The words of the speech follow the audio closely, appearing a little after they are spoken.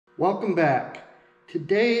Welcome back.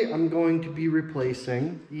 Today I'm going to be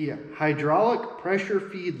replacing the hydraulic pressure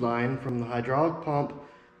feed line from the hydraulic pump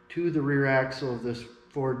to the rear axle of this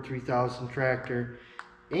Ford 3000 tractor,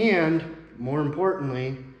 and more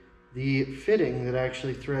importantly, the fitting that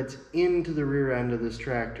actually threads into the rear end of this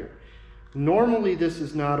tractor. Normally this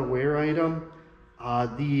is not a wear item.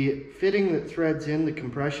 The fitting that threads in, the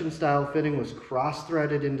compression style fitting, was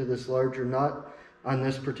cross-threaded into this larger nut on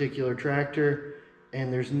this particular tractor,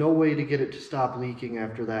 and there's no way to get it to stop leaking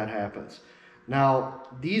after that happens. Now,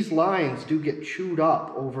 these lines do get chewed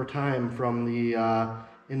up over time from the,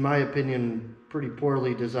 in my opinion, pretty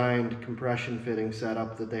poorly designed compression fitting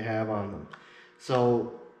setup that they have on them.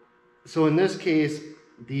 So in this case,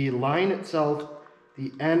 the line itself,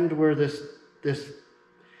 the end where the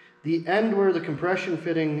end where the compression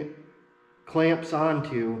fitting clamps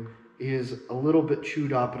onto is a little bit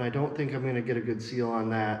chewed up, and I don't think I'm going to get a good seal on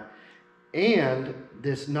that. And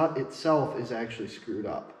this nut itself is actually screwed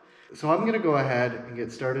up. So I'm going to go ahead and get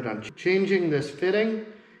started on changing this fitting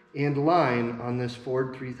and line on this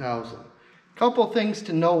Ford 3000. Couple things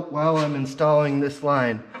to note while I'm installing this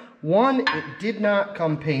line. One, it did not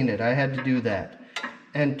come painted. I had to do that.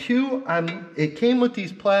 And two, it came with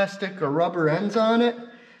these plastic or rubber ends on it.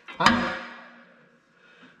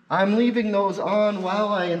 I'm leaving those on while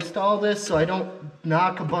I install this so I don't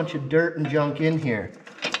knock a bunch of dirt and junk in here.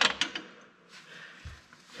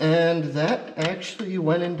 And that actually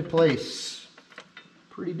went into place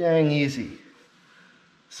pretty dang easy.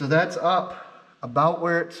 So that's up about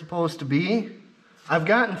where it's supposed to be. I've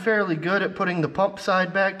gotten fairly good at putting the pump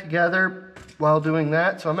side back together while doing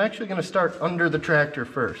that, so I'm actually going to start under the tractor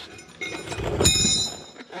first.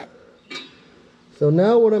 So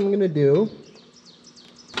now what I'm going to do,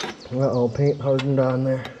 uh-oh, paint hardened on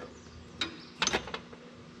there.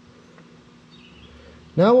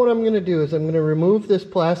 Now what I'm going to do is I'm going to remove this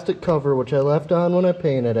plastic cover, which I left on when I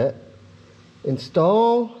painted it,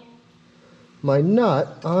 install my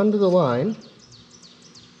nut onto the line,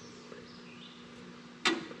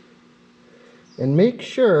 and make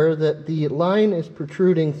sure that the line is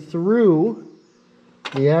protruding through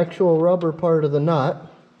the actual rubber part of the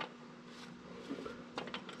nut.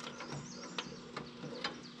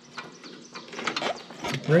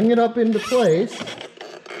 Bring it up into place.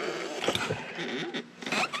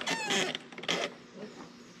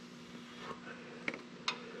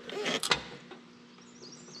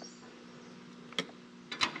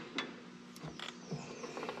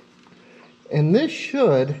 And this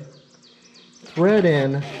should thread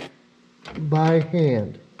in by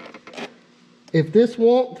hand. If this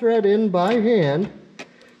won't thread in by hand,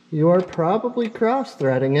 you are probably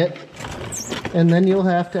cross-threading it, and then you'll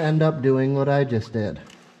have to end up doing what I just did.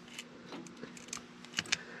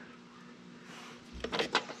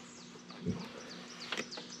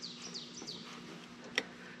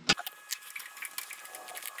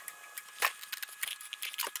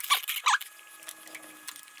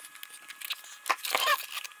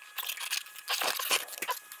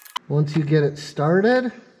 Once you get it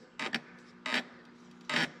started,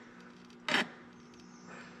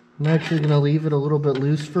 I'm actually going to leave it a little bit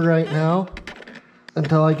loose for right now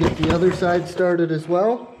until I get the other side started as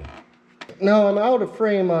well. Now I'm out of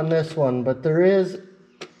frame on this one, but there is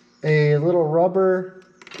a little rubber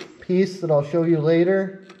piece that I'll show you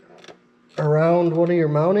later around one of your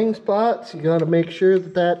mounting spots. You got to make sure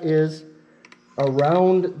that that is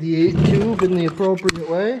around the tube in the appropriate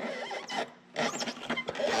way.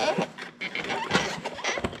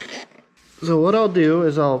 So what I'll do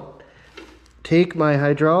is I'll take my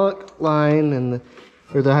hydraulic line and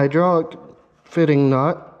the hydraulic fitting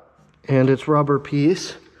nut and its rubber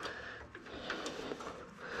piece,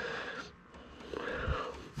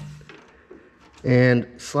 and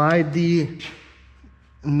slide the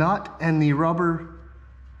nut and the rubber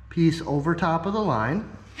piece over top of the line.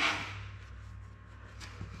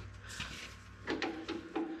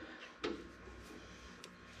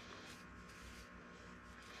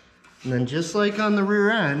 And then just like on the rear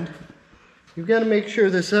end, you've got to make sure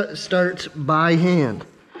this starts by hand.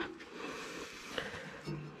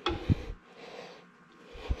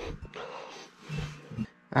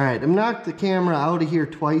 Alright, I've knocked the camera out of here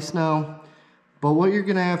twice now, but what you're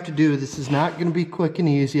going to have to do, this is not going to be quick and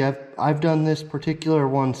easy. I've done this particular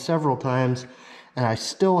one several times, and I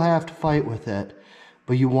still have to fight with it.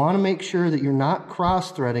 But you want to make sure that you're not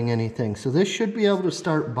cross-threading anything. So this should be able to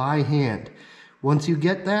start by hand. Once you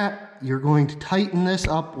get that, you're going to tighten this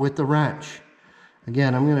up with the wrench.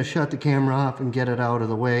 Again, I'm going to shut the camera off and get it out of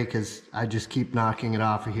the way because I just keep knocking it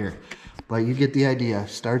off of here. But you get the idea.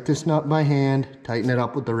 Start this nut by hand, tighten it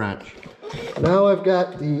up with the wrench. Now I've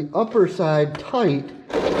got the upper side tight.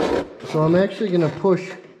 So I'm actually going to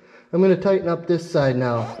push, I'm going to tighten up this side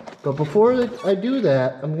now. But before I do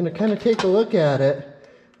that, I'm going to kind of take a look at it.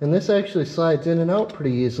 And this actually slides in and out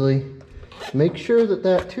pretty easily. Make sure that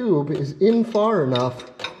that tube is in far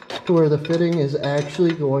enough to where the fitting is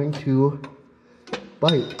actually going to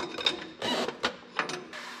bite.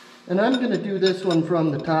 And I'm going to do this one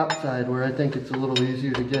from the top side where I think it's a little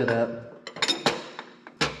easier to get at.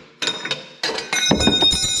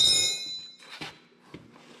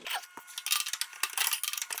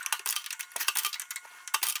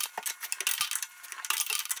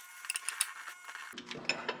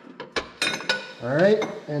 Alright,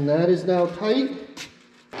 and that is now tight.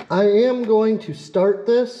 I am going to start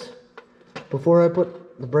this before I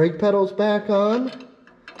put the brake pedals back on.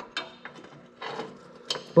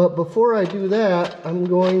 But before I do that, I'm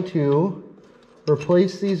going to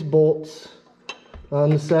replace these bolts on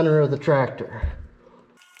the center of the tractor.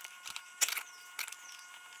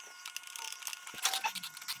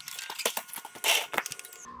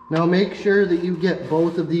 Now make sure that you get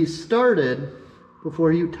both of these started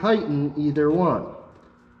before you tighten either one.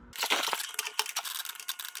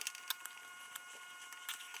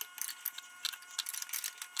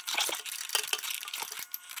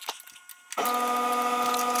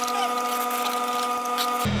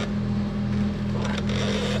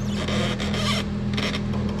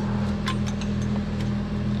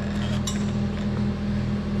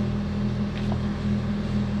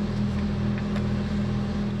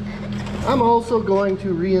 I'm also going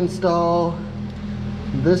to reinstall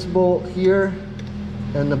this bolt here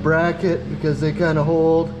and the bracket because they kind of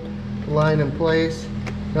hold the line in place.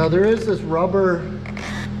 Now there is this rubber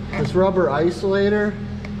isolator.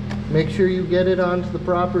 Make sure you get it onto the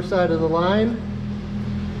proper side of the line.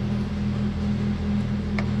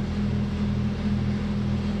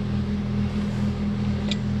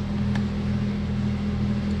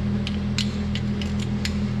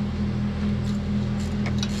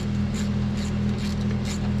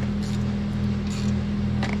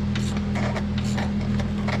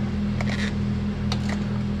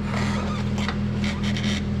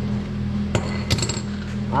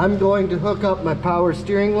 I'm going to hook up my power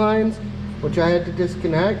steering lines, which I had to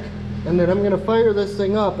disconnect, and then I'm going to fire this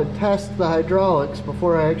thing up and test the hydraulics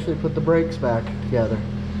before I actually put the brakes back together.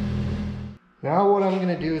 Now what I'm going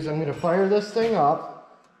to do is I'm going to fire this thing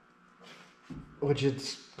up, which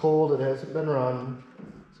it's cold, it hasn't been run,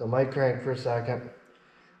 so I might crank for a second.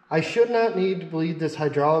 I should not need to bleed this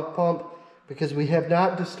hydraulic pump because we have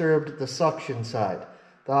not disturbed the suction side.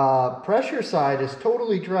 The pressure side is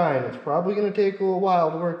totally dry and it's probably going to take a little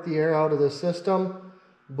while to work the air out of the system,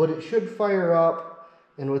 but it should fire up,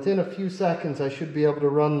 and within a few seconds I should be able to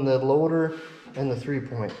run the loader and the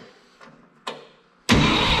 3-point.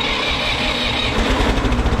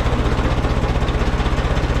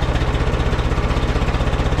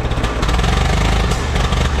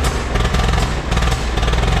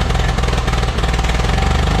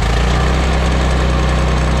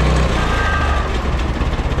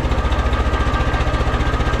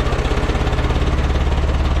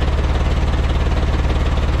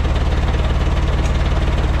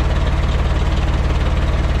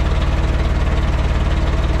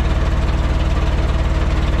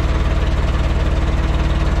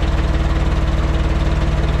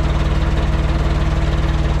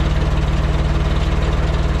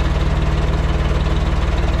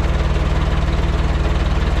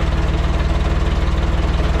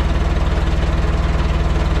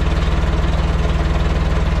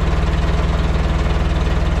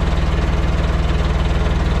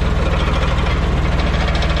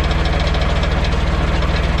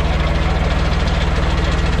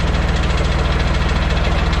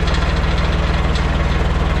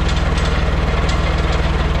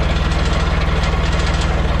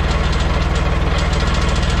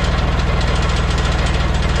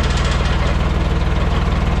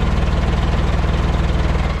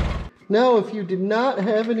 Now, if you did not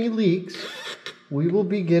have any leaks, we will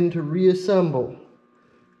begin to reassemble.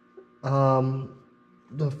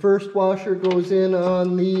 The first washer goes in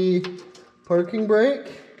on the parking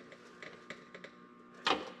brake.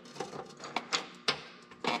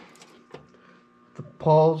 The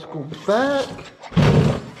pawls go back.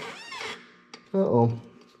 Uh-oh.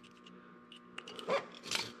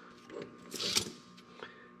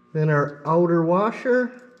 Then our outer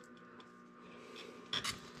washer.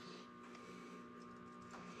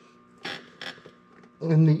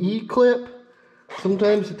 And the E-clip,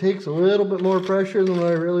 sometimes it takes a little bit more pressure than what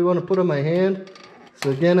I really want to put on my hand. So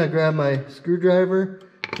again, I grab my screwdriver,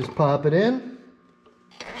 just pop it in.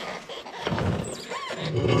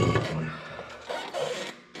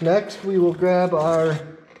 Next, we will grab our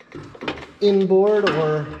inboard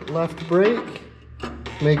or left brake,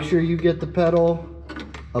 make sure you get the pedal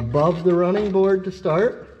above the running board to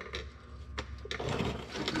start.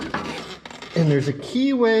 And there's a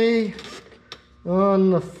keyway on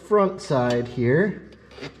the front side here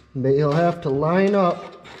that you'll have to line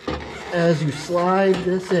up as you slide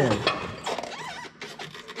this in.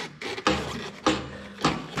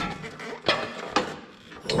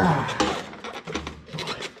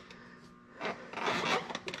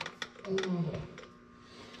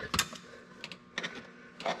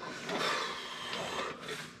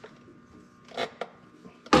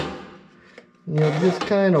 You'll just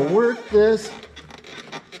kind of work this.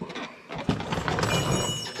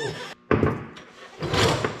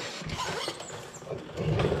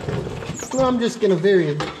 Well, I'm just going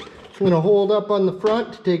to hold up on the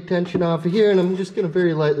front to take tension off of here, and I'm just going to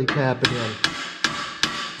very lightly tap it in.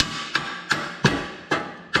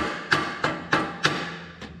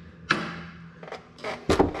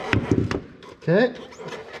 Okay.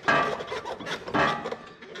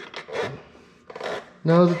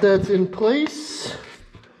 Now that that's in place,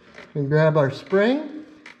 we grab our spring.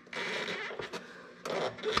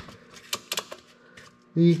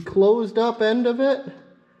 The closed up end of it,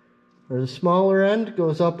 or the smaller end,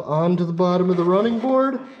 goes up onto the bottom of the running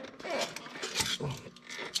board.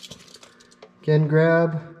 Again,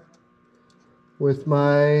 grab with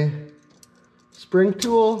my spring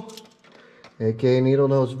tool, aka needle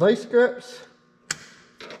nose vice grips.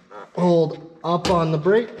 Hold up on the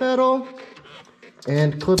brake pedal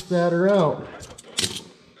and clip that around.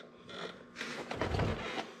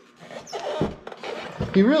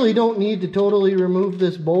 You really don't need to totally remove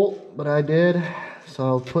this bolt, but I did, so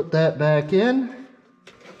I'll put that back in.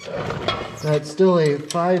 That's still a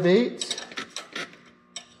 5/8.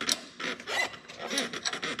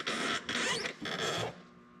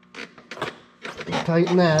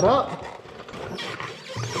 Tighten that up.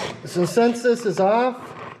 So since this is off,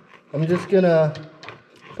 I'm just gonna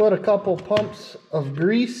put a couple pumps of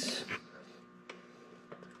grease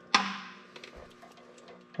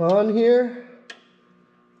on here.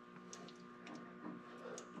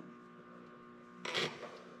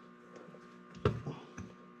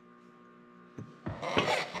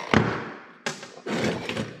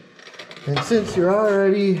 And since you're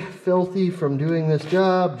already filthy from doing this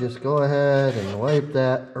job, just go ahead and wipe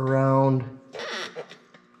that around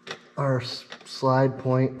our slide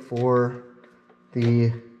point for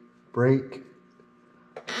the brake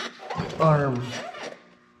arm.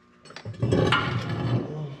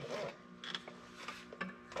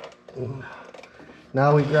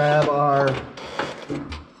 Now we grab our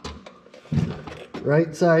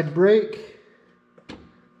right side brake,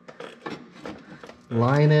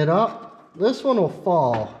 line it up. This one will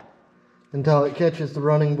fall until it catches the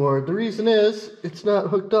running board. The reason is it's not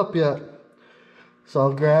hooked up yet. So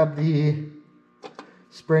I'll grab the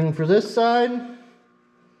spring for this side.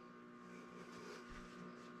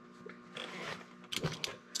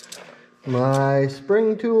 My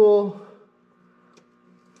spring tool.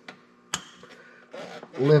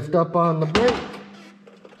 Lift up on the brake.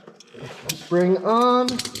 Spring on.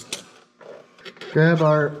 Grab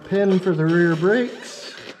our pin for the rear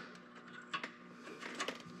brakes.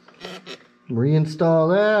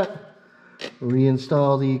 Reinstall that.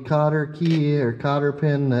 Reinstall the cotter key or cotter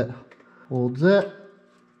pin that holds it.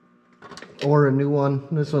 Or a new one.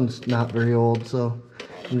 This one's not very old, so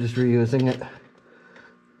I'm just reusing it.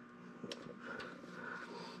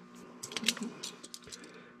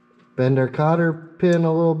 Bend our cotter pin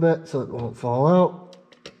a little bit so it won't fall out.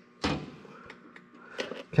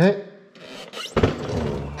 Okay.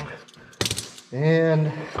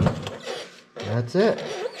 And that's it.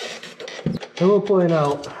 I will point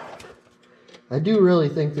out, I do really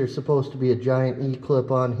think there's supposed to be a giant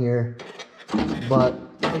E-clip on here, but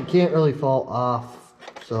it can't really fall off.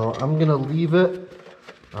 So I'm gonna leave it.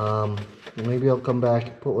 Maybe I'll come back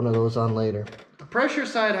and put one of those on later. The pressure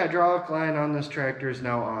side hydraulic line on this tractor is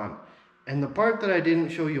now on. And the part that I didn't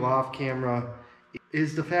show you off camera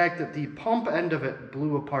is the fact that the pump end of it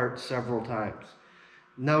blew apart several times.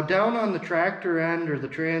 Now down on the tractor end or the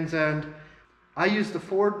trans end, I used the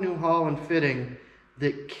Ford New Holland fitting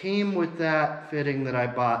that came with that fitting that I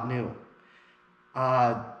bought new.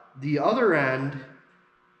 The other end,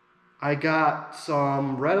 I got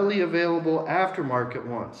some readily available aftermarket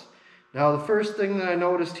ones. Now the first thing that I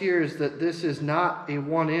noticed here is that this is not a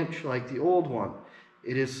 1" like the old one.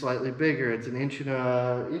 It is slightly bigger. It's an inch and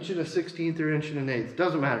a 16th or inch and an eighth.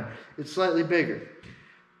 Doesn't matter. It's slightly bigger.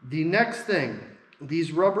 The next thing,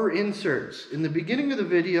 these rubber inserts. In the beginning of the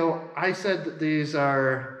video, I said that these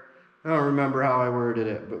are I don't remember how I worded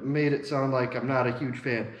it, but made it sound like I'm not a huge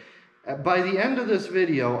fan. By the end of this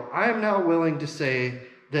video, I am now willing to say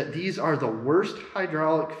that these are the worst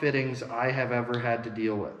hydraulic fittings I have ever had to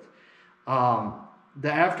deal with. The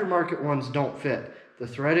aftermarket ones don't fit. The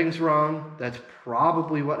threading's wrong. That's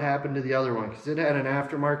probably what happened to the other one, because it had an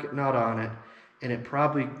aftermarket nut on it, and it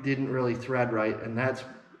probably didn't really thread right, and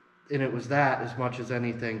it was that as much as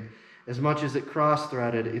anything. As much as it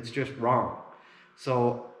cross-threaded, it's just wrong.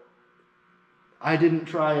 So I didn't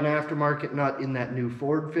try an aftermarket nut in that new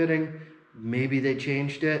Ford fitting. Maybe they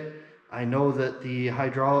changed it. I know that the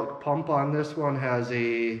hydraulic pump on this one has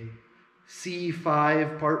a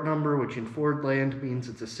C5 part number, which in Ford land means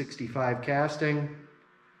it's a 65 casting.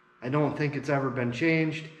 I don't think it's ever been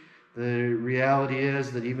changed. The reality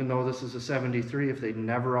is that even though this is a 73, if they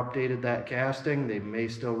never updated that casting, they may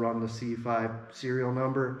still run the C5 serial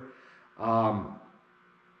number.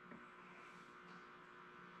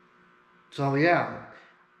 So yeah,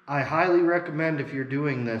 I highly recommend, if you're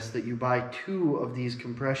doing this, that you buy 2 of these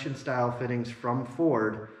compression style fittings from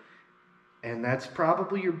Ford, and that's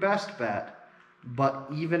probably your best bet. But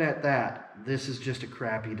even at that, this is just a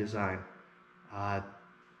crappy design.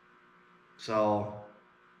 So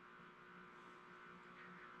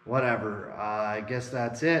whatever, I guess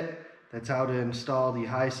that's it. That's how to install the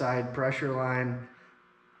high side pressure line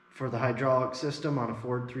for the hydraulic system on a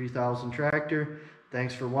Ford 3000 tractor.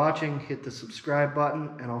 Thanks for watching. Hit the subscribe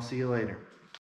button, and I'll see you later.